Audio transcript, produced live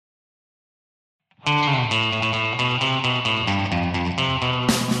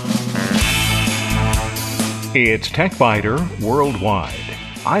It's TechBiter Worldwide.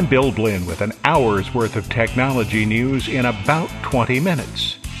 I'm Bill Blinn with an hour's worth of technology news in about 20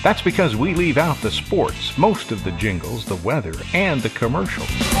 minutes. That's because we leave out the sports, most of the jingles, the weather, and the commercials.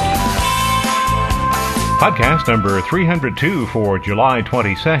 Podcast number 302 for July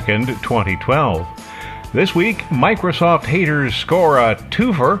 22nd, 2012. This week, Microsoft haters score a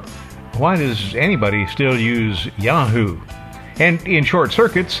twofer. Why does anybody still use Yahoo? And in short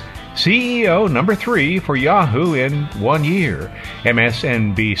circuits, CEO number 3 for Yahoo in 1 year.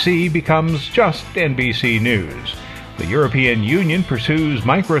 MSNBC becomes just NBC News. The European Union pursues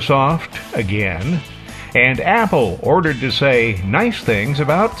Microsoft again. And Apple ordered to say nice things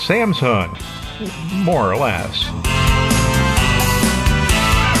about Samsung. More or less.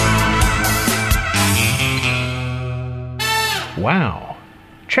 Wow.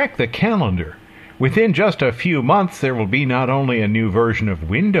 Check the calendar. Within just a few months, there will be not only a new version of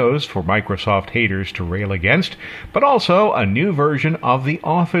Windows for Microsoft haters to rail against, but also a new version of the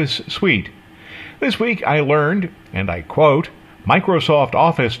Office suite. This week I learned, and I quote, Microsoft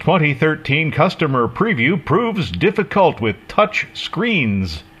Office 2013 customer preview proves difficult with touch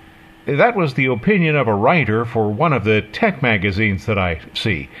screens. That was the opinion of a writer for one of the tech magazines that I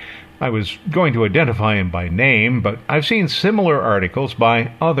see. I was going to identify him by name, but I've seen similar articles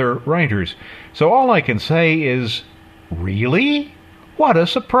by other writers. So all I can say is, really? What a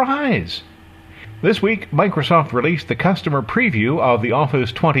surprise! This week, Microsoft released the customer preview of the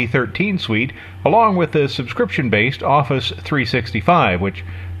Office 2013 suite, along with the subscription-based Office 365, which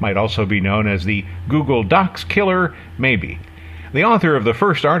might also be known as the Google Docs killer, maybe. The author of the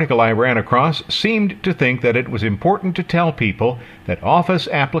first article I ran across seemed to think that it was important to tell people that Office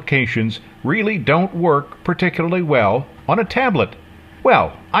applications really don't work particularly well on a tablet.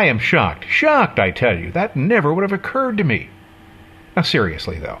 Well, I am shocked. Shocked, I tell you. That never would have occurred to me. Now,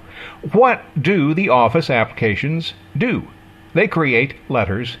 seriously, though, what do the Office applications do? They create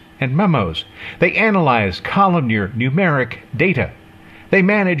letters and memos. They analyze columnar numeric data. They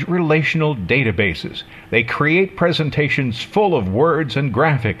manage relational databases. They create presentations full of words and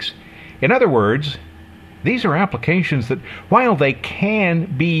graphics. In other words, these are applications that, while they can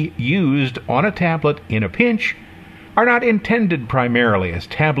be used on a tablet in a pinch, are not intended primarily as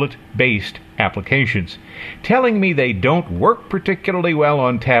tablet-based applications. Telling me they don't work particularly well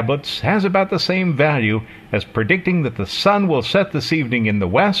on tablets has about the same value as predicting that the sun will set this evening in the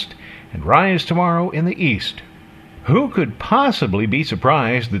west and rise tomorrow in the east. Who could possibly be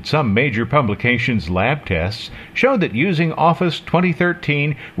surprised that some major publications' lab tests showed that using Office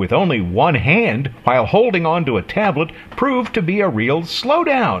 2013 with only one hand while holding onto a tablet proved to be a real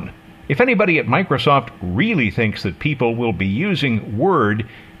slowdown? If anybody at Microsoft really thinks that people will be using Word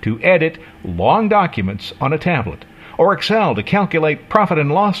to edit long documents on a tablet, or Excel to calculate profit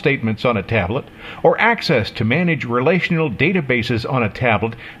and loss statements on a tablet, or Access to manage relational databases on a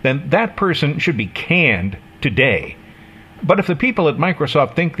tablet, then that person should be canned today. But if the people at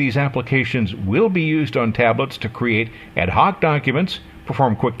Microsoft think these applications will be used on tablets to create ad hoc documents,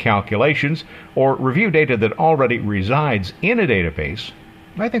 perform quick calculations, or review data that already resides in a database,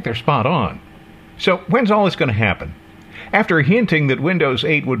 I think they're spot on. So when's all this going to happen? After hinting that Windows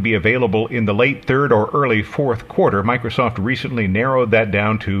 8 would be available in the late third or early fourth quarter, Microsoft recently narrowed that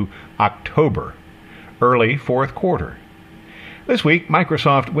down to October, early fourth quarter. This week,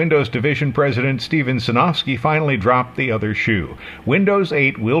 Microsoft Windows Division President Steven Sinofsky finally dropped the other shoe. Windows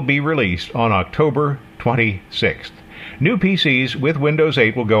 8 will be released on October 26th. New PCs with Windows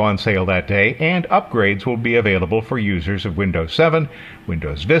 8 will go on sale that day, and upgrades will be available for users of Windows 7,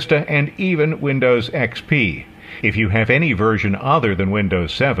 Windows Vista, and even Windows XP. If you have any version other than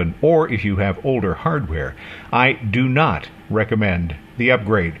Windows 7, or if you have older hardware, I do not recommend the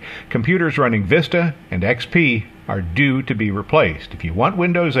upgrade. Computers running Vista and XP are due to be replaced. If you want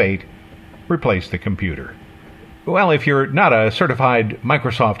Windows 8, replace the computer. Well, if you're not a certified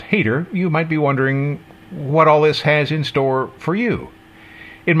Microsoft hater, you might be wondering what all this has in store for you.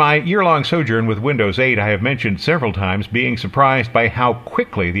 In my year-long sojourn with Windows 8, I have mentioned several times being surprised by how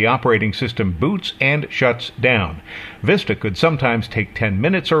quickly the operating system boots and shuts down. Vista could sometimes take 10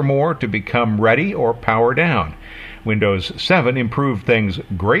 minutes or more to become ready or power down. Windows 7 improved things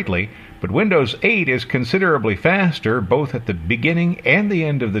greatly, but Windows 8 is considerably faster both at the beginning and the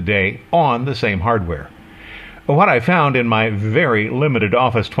end of the day on the same hardware. What I found in my very limited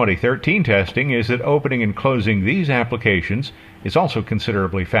Office 2013 testing is that opening and closing these applications is also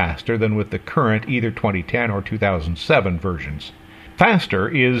considerably faster than with the current either 2010 or 2007 versions. Faster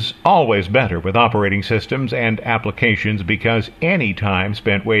is always better with operating systems and applications because any time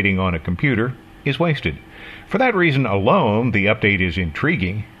spent waiting on a computer is wasted. For that reason alone, the update is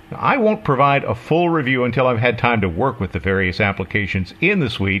intriguing. I won't provide a full review until I've had time to work with the various applications in the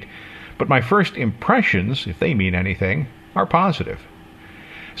suite, but my first impressions, if they mean anything, are positive.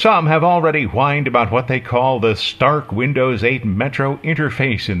 Some have already whined about what they call the stark Windows 8 Metro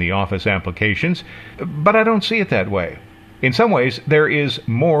interface in the Office applications, but I don't see it that way. In some ways, there is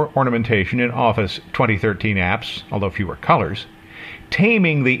more ornamentation in Office 2013 apps, although fewer colors.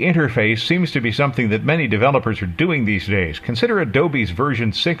 Taming the interface seems to be something that many developers are doing these days. Consider Adobe's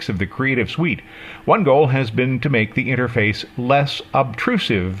version 6 of the Creative Suite. One goal has been to make the interface less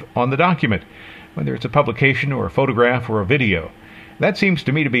obtrusive on the document, whether it's a publication or a photograph or a video. That seems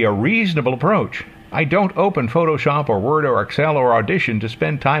to me to be a reasonable approach. I don't open Photoshop or Word or Excel or Audition to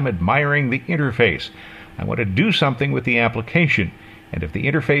spend time admiring the interface. I want to do something with the application, and if the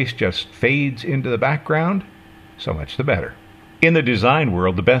interface just fades into the background, so much the better. In the design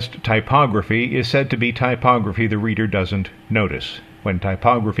world, the best typography is said to be typography the reader doesn't notice. When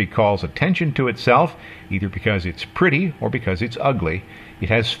typography calls attention to itself, either because it's pretty or because it's ugly, it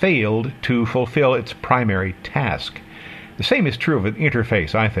has failed to fulfill its primary task. The same is true of an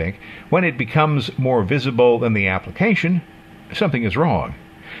interface, I think. When it becomes more visible than the application, something is wrong.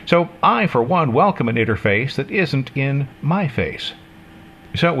 So I, for one, welcome an interface that isn't in my face.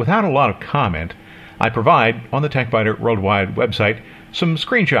 So without a lot of comment, I provide, on the TechBiter Worldwide website, some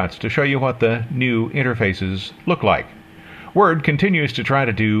screenshots to show you what the new interfaces look like. Word continues to try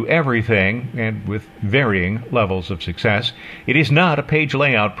to do everything, and with varying levels of success. It is not a page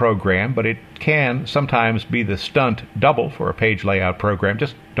layout program, but it can sometimes be the stunt double for a page layout program.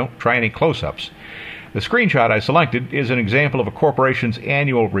 Just don't try any close-ups. The screenshot I selected is an example of a corporation's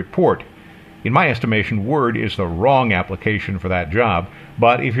annual report. In my estimation, Word is the wrong application for that job,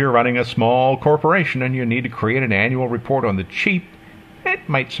 but if you're running a small corporation and you need to create an annual report on the cheap, it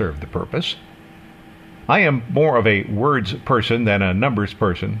might serve the purpose. I am more of a words person than a numbers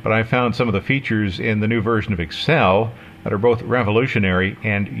person, but I found some of the features in the new version of Excel that are both revolutionary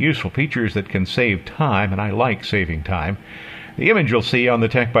and useful features that can save time, and I like saving time. The image you'll see on the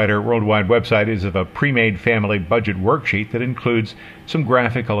TechBiter Worldwide website is of a pre-made family budget worksheet that includes some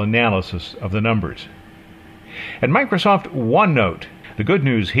graphical analysis of the numbers. At Microsoft OneNote, the good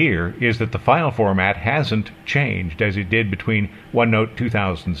news here is that the file format hasn't changed as it did between OneNote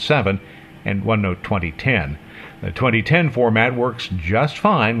 2007 and OneNote 2010. The 2010 format works just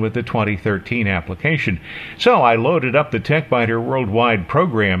fine with the 2013 application. So I loaded up the TechBiter Worldwide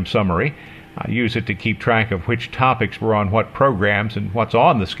program summary. I use it to keep track of which topics were on what programs and what's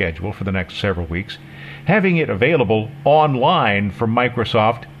on the schedule for the next several weeks. Having it available online from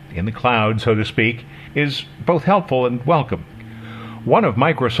Microsoft, in the cloud, so to speak, is both helpful and welcome. One of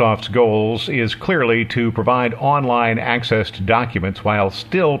Microsoft's goals is clearly to provide online access to documents while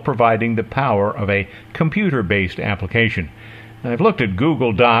still providing the power of a computer-based application. I've looked at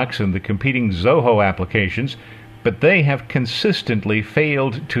Google Docs and the competing Zoho applications, but they have consistently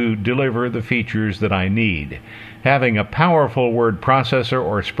failed to deliver the features that I need. Having a powerful word processor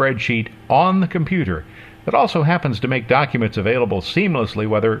or spreadsheet on the computer that also happens to make documents available seamlessly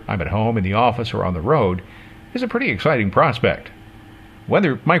whether I'm at home, in the office, or on the road is a pretty exciting prospect.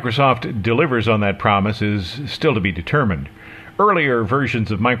 Whether Microsoft delivers on that promise is still to be determined. Earlier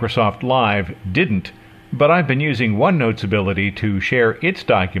versions of Microsoft Live didn't, but I've been using OneNote's ability to share its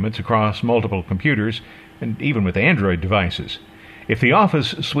documents across multiple computers and even with Android devices. If the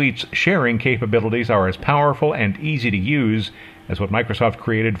Office Suite's sharing capabilities are as powerful and easy to use as what Microsoft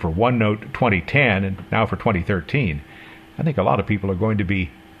created for OneNote 2010 and now for 2013, I think a lot of people are going to be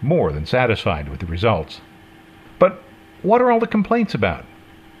more than satisfied with the results. But what are all the complaints about?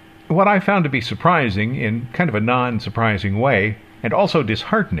 What I found to be surprising in kind of a non-surprising way, and also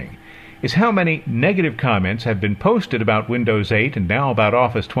disheartening, is how many negative comments have been posted about Windows 8 and now about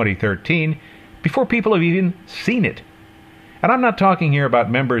Office 2013 before people have even seen it. And I'm not talking here about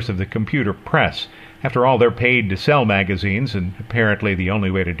members of the computer press. After all, they're paid to sell magazines, and apparently the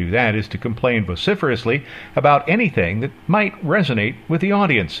only way to do that is to complain vociferously about anything that might resonate with the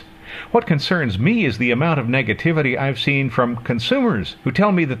audience. What concerns me is the amount of negativity I've seen from consumers who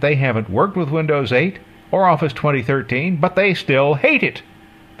tell me that they haven't worked with Windows 8 or Office 2013, but they still hate it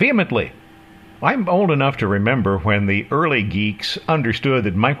vehemently. I'm old enough to remember when the early geeks understood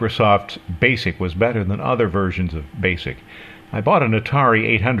that Microsoft's BASIC was better than other versions of BASIC. I bought an Atari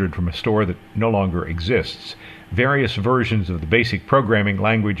 800 from a store that no longer exists. Various versions of the BASIC programming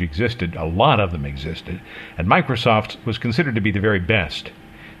language existed, a lot of them existed, and Microsoft was considered to be the very best.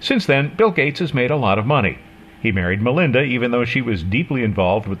 Since then, Bill Gates has made a lot of money. He married Melinda, even though she was deeply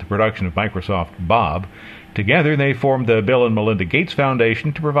involved with the production of Microsoft Bob. Together, they formed the Bill and Melinda Gates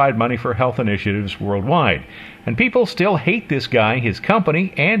Foundation to provide money for health initiatives worldwide. And people still hate this guy, his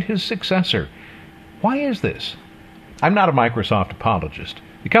company, and his successor. Why is this? I'm not a Microsoft apologist.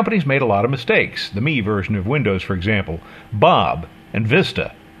 The company's made a lot of mistakes. The Me version of Windows, for example. Bob and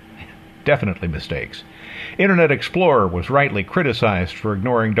Vista. Definitely mistakes. Internet Explorer was rightly criticized for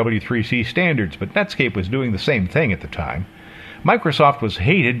ignoring W3C standards, but Netscape was doing the same thing at the time. Microsoft was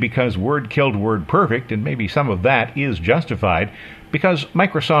hated because Word killed WordPerfect, and maybe some of that is justified, because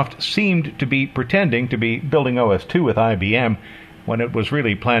Microsoft seemed to be pretending to be building OS/2 with IBM when it was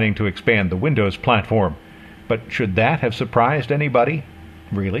really planning to expand the Windows platform. But should that have surprised anybody?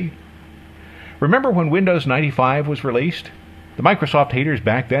 Really? Remember when Windows 95 was released? The Microsoft haters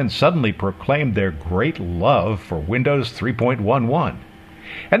back then suddenly proclaimed their great love for Windows 3.11.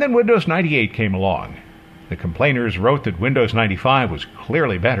 And then Windows 98 came along. The complainers wrote that Windows 95 was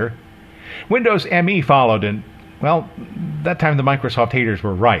clearly better. Windows ME followed, and, well, that time the Microsoft haters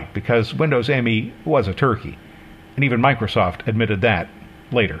were right, because Windows ME was a turkey. And even Microsoft admitted that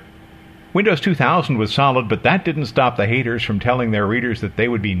later. Windows 2000 was solid, but that didn't stop the haters from telling their readers that they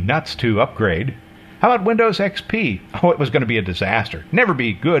would be nuts to upgrade. How about Windows XP? Oh, it was going to be a disaster. Never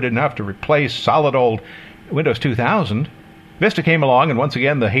be good enough to replace solid old Windows 2000. Vista came along, and once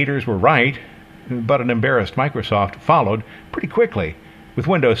again the haters were right, but an embarrassed Microsoft followed pretty quickly with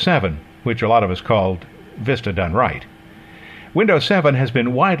Windows 7, which a lot of us called Vista done right. Windows 7 has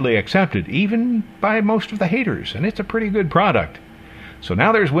been widely accepted, even by most of the haters, and it's a pretty good product. So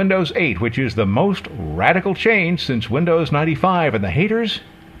now there's Windows 8, which is the most radical change since Windows 95, and the haters,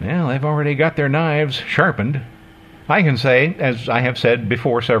 well, they've already got their knives sharpened. I can say, as I have said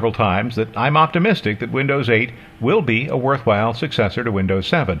before several times, that I'm optimistic that Windows 8 will be a worthwhile successor to Windows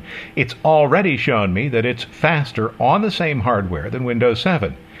 7. It's already shown me that it's faster on the same hardware than Windows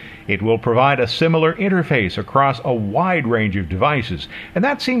 7. It will provide a similar interface across a wide range of devices, and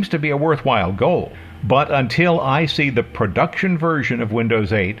that seems to be a worthwhile goal. But until I see the production version of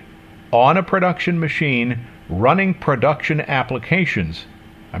Windows 8 on a production machine running production applications,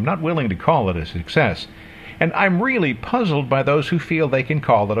 I'm not willing to call it a success. And I'm really puzzled by those who feel they can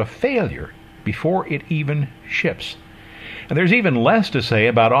call it a failure before it even ships. And there's even less to say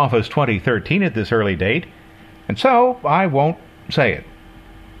about Office 2013 at this early date, and so I won't say it.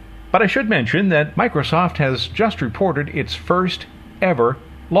 But I should mention that Microsoft has just reported its first ever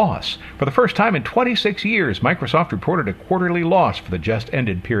loss. For the first time in 26 years, Microsoft reported a quarterly loss for the just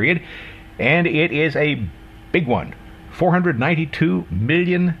ended period, and it is a big one. $492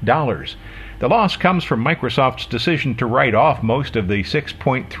 million. The loss comes from Microsoft's decision to write off most of the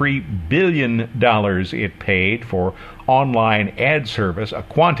 $6.3 billion it paid for online ad service,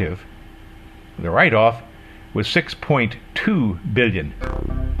 Aquantive. The write-off was $6.2 billion.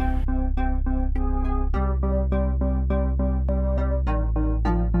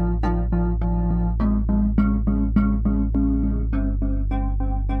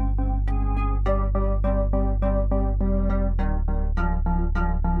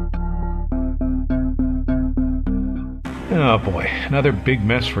 Oh boy, another big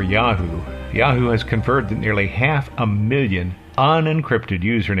mess for Yahoo. Yahoo has confirmed that nearly 500,000 unencrypted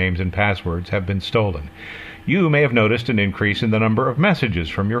usernames and passwords have been stolen. You may have noticed an increase in the number of messages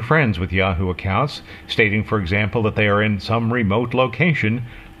from your friends with Yahoo accounts, stating, for example, that they are in some remote location,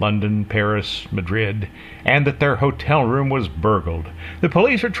 London, Paris, Madrid, and that their hotel room was burgled. The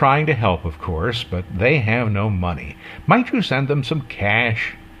police are trying to help, of course, but they have no money. Might you send them some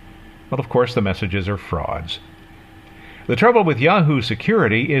cash? Well, of course, the messages are frauds. The trouble with Yahoo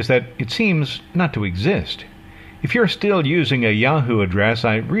security is that it seems not to exist. If you're still using a Yahoo address,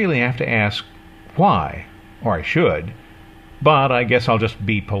 I really have to ask why, or I should. But I guess I'll just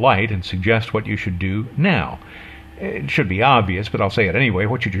be polite and suggest what you should do now. It should be obvious, but I'll say it anyway.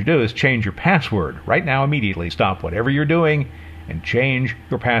 What you should do is change your password. Right now, immediately. Stop whatever you're doing and change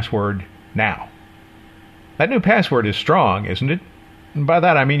your password now. That new password is strong, isn't it? And by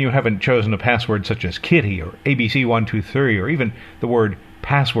that I mean you haven't chosen a password such as Kitty or ABC123 or even the word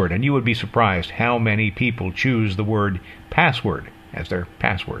password, and you would be surprised how many people choose the word password as their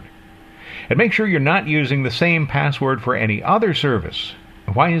password. And make sure you're not using the same password for any other service.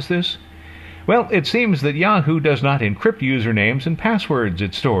 Why is this? Well, it seems that Yahoo does not encrypt usernames and passwords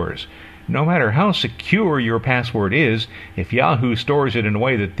it stores. No matter how secure your password is, if Yahoo stores it in a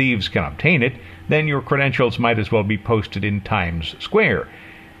way that thieves can obtain it, then your credentials might as well be posted in Times Square.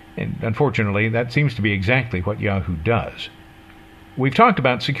 And unfortunately, that seems to be exactly what Yahoo does. We've talked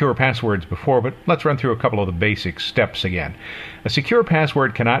about secure passwords before, but let's run through a couple of the basic steps again. A secure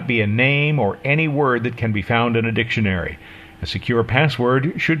password cannot be a name or any word that can be found in a dictionary. A secure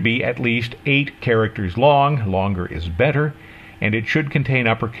password should be at least 8 characters long. Longer is better. And it should contain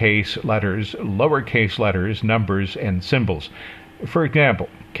uppercase letters, lowercase letters, numbers, and symbols. For example,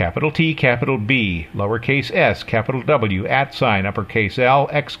 capital T, capital B, lowercase s, capital W, @ uppercase L,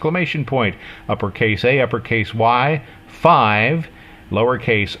 exclamation point, uppercase A, uppercase Y, 5,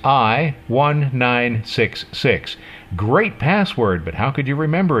 lowercase I, 1966. Great password, but how could you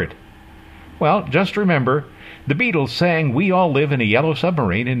remember it? Well, just remember, the Beatles sang "We All Live in a Yellow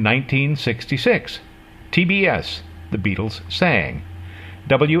Submarine" in 1966. TBS, the Beatles sang.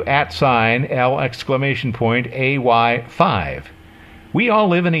 W @ L exclamation point AY 5. We all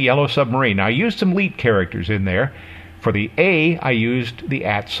live in a yellow submarine. Now, I used some leap characters in there. For the A, I used the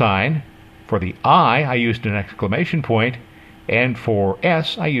 @. For the I used an exclamation point. And for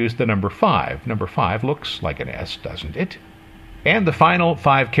S, I used the number 5. Number 5 looks like an S, doesn't it? And the final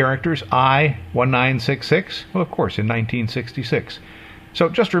 5 characters, I, 1966, well, of course, in 1966. So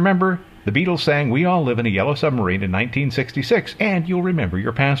just remember, the Beatles sang "We All Live in a Yellow Submarine" in 1966, and you'll remember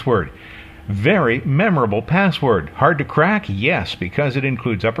your password. Very memorable password. Hard to crack? Yes, because it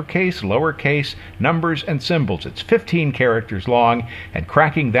includes uppercase, lowercase, numbers, and symbols. It's 15 characters long, and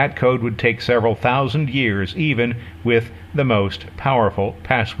cracking that code would take several thousand years, even with the most powerful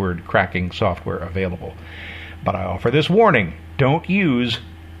password cracking software available. But I offer this warning: don't use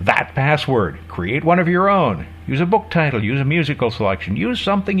that password. Create one of your own. Use a book title, use a musical selection, use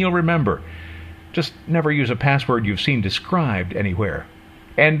something you'll remember. Just never use a password you've seen described anywhere.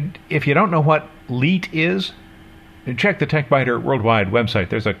 And if you don't know what LEET is, check the TechBiter Worldwide website.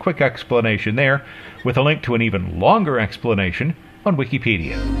 There's a quick explanation there with a link to an even longer explanation on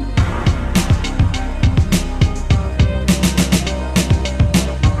Wikipedia.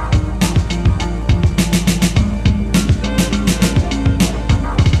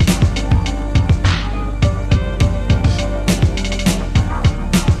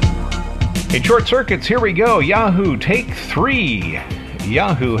 In short circuits, here we go. Yahoo, take 3.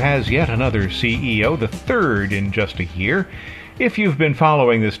 Yahoo has yet another CEO, the third in just a year. If you've been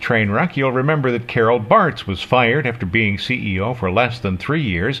following this train wreck, you'll remember that Carol Bartz was fired after being CEO for less than 3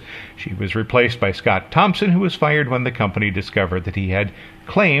 years. She was replaced by Scott Thompson, who was fired when the company discovered that he had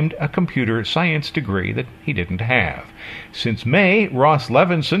claimed a computer science degree that he didn't have. Since May, Ross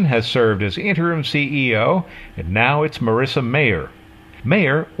Levinson has served as interim CEO, and now it's Marissa Mayer.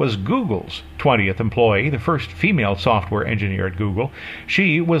 Mayer was Google's 20th employee, the first female software engineer at Google.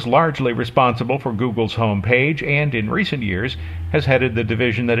 She was largely responsible for Google's home page and, in recent years, has headed the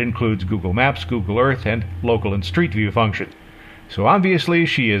division that includes Google Maps, Google Earth, and local and street view functions. So obviously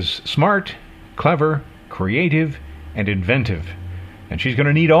she is smart, clever, creative, and inventive. And she's going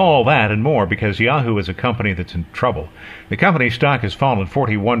to need all that and more because Yahoo is a company that's in trouble. The company's stock has fallen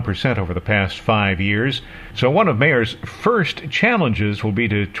 41% over the past 5 years. So one of Mayer's first challenges will be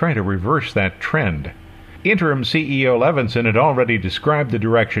to try to reverse that trend. Interim CEO Levinson had already described the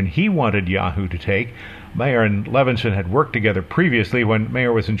direction he wanted Yahoo to take. Mayer and Levinson had worked together previously when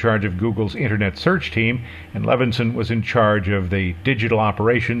Mayer was in charge of Google's internet search team, and Levinson was in charge of the digital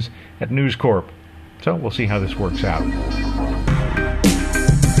operations at News Corp. So we'll see how this works out.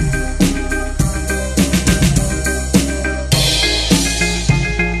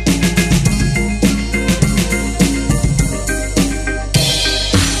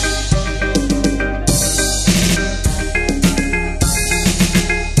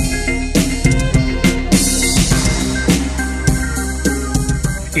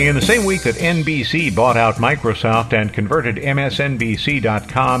 In the same week that NBC bought out Microsoft and converted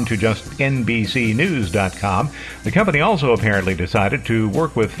MSNBC.com to just NBCnews.com, the company also apparently decided to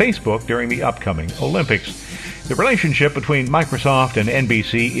work with Facebook during the upcoming Olympics. The relationship between Microsoft and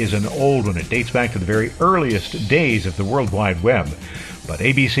NBC is an old one. It dates back to the very earliest days of the World Wide Web. But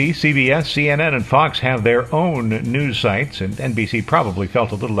ABC, CBS, CNN, and Fox have their own news sites, and NBC probably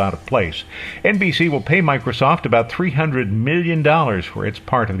felt a little out of place. NBC will pay Microsoft about $300 million for its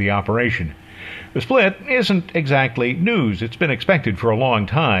part of the operation. The split isn't exactly news. It's been expected for a long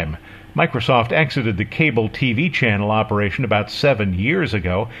time. Microsoft exited the cable TV channel operation about 7 years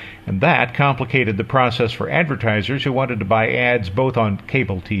ago, and that complicated the process for advertisers who wanted to buy ads both on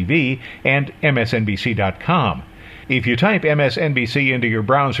cable TV and MSNBC.com. If you type MSNBC into your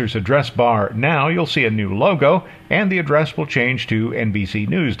browser's address bar now, you'll see a new logo, and the address will change to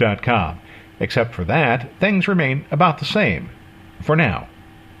NBCnews.com. Except for that, things remain about the same. For now.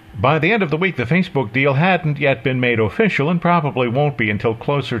 By the end of the week, the Facebook deal hadn't yet been made official and probably won't be until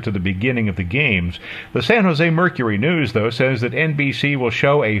closer to the beginning of the games. The San Jose Mercury News, though, says that NBC will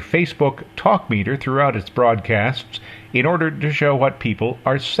show a Facebook talk meter throughout its broadcasts in order to show what people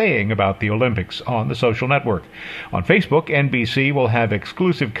are saying about the Olympics on the social network. On Facebook, NBC will have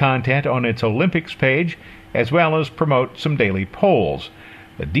exclusive content on its Olympics page, as well as promote some daily polls.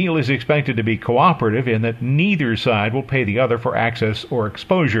 The deal is expected to be cooperative in that neither side will pay the other for access or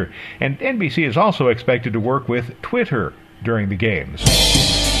exposure, and NBC is also expected to work with Twitter during the games.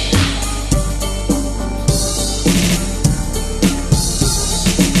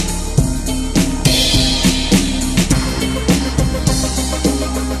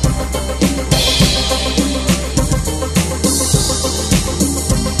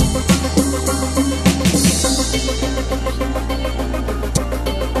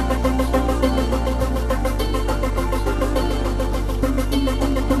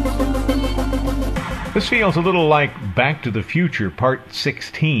 This feels a little like Back to the Future Part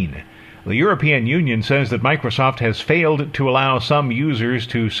 16. The European Union says that Microsoft has failed to allow some users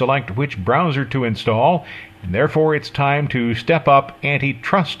to select which browser to install, and therefore it's time to step up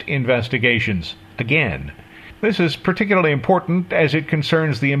antitrust investigations again. This is particularly important as it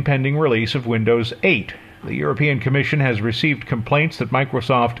concerns the impending release of Windows 8. The European Commission has received complaints that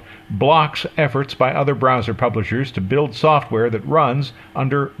Microsoft blocks efforts by other browser publishers to build software that runs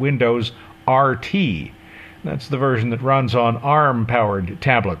under Windows RT. That's the version that runs on ARM-powered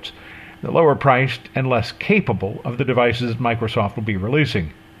tablets, the lower-priced and less capable of the devices Microsoft will be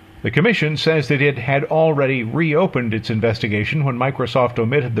releasing. The Commission says that it had already reopened its investigation when Microsoft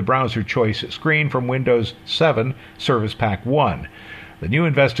omitted the browser choice screen from Windows 7 Service Pack 1. The new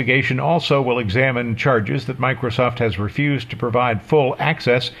investigation also will examine charges that Microsoft has refused to provide full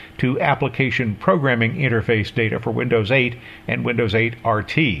access to application programming interface data for Windows 8 and Windows 8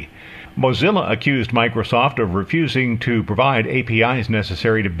 RT. Mozilla accused Microsoft of refusing to provide APIs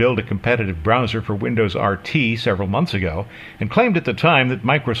necessary to build a competitive browser for Windows RT several months ago, and claimed at the time that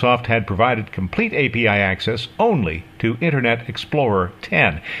Microsoft had provided complete API access only to Internet Explorer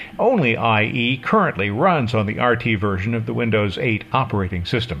 10. Only IE currently runs on the RT version of the Windows 8 operating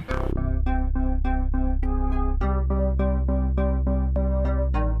system.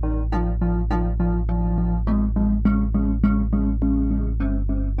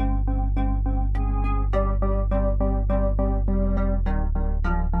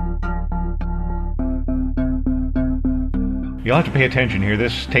 You'll have to pay attention here.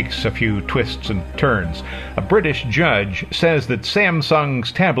 This takes a few twists and turns. A British judge says that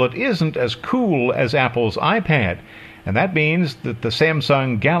Samsung's tablet isn't as cool as Apple's iPad, and that means that the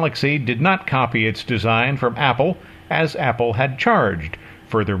Samsung Galaxy did not copy its design from Apple as Apple had charged.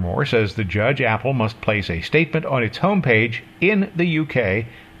 Furthermore, says the judge, Apple must place a statement on its homepage in the UK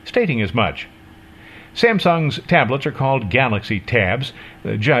stating as much. Samsung's tablets are called Galaxy Tabs.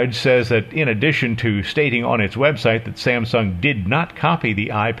 The judge says that in addition to stating on its website that Samsung did not copy the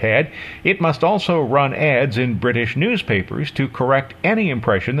iPad, it must also run ads in British newspapers to correct any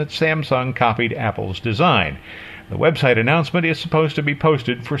impression that Samsung copied Apple's design. The website announcement is supposed to be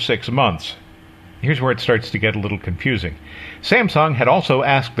posted for 6 months. Here's where it starts to get a little confusing. Samsung had also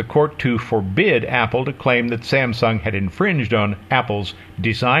asked the court to forbid Apple to claim that Samsung had infringed on Apple's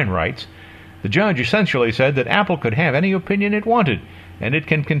design rights. The judge essentially said that Apple could have any opinion it wanted, and it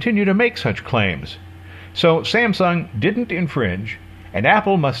can continue to make such claims. So Samsung didn't infringe, and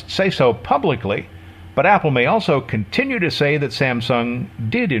Apple must say so publicly, but Apple may also continue to say that Samsung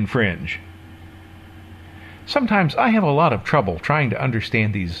did infringe. Sometimes I have a lot of trouble trying to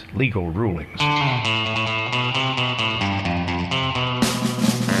understand these legal rulings.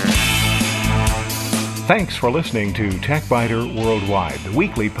 Thanks for listening to TechBiter Worldwide, the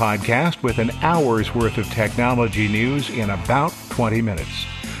weekly podcast with an hour's worth of technology news in about 20 minutes.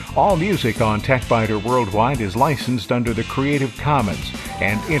 All music on TechBiter Worldwide is licensed under the Creative Commons,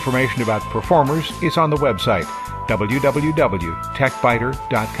 and information about performers is on the website,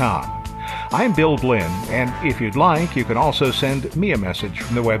 www.techbiter.com. I'm Bill Blinn, and if you'd like, you can also send me a message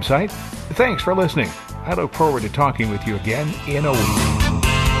from the website. Thanks for listening. I look forward to talking with you again in a week.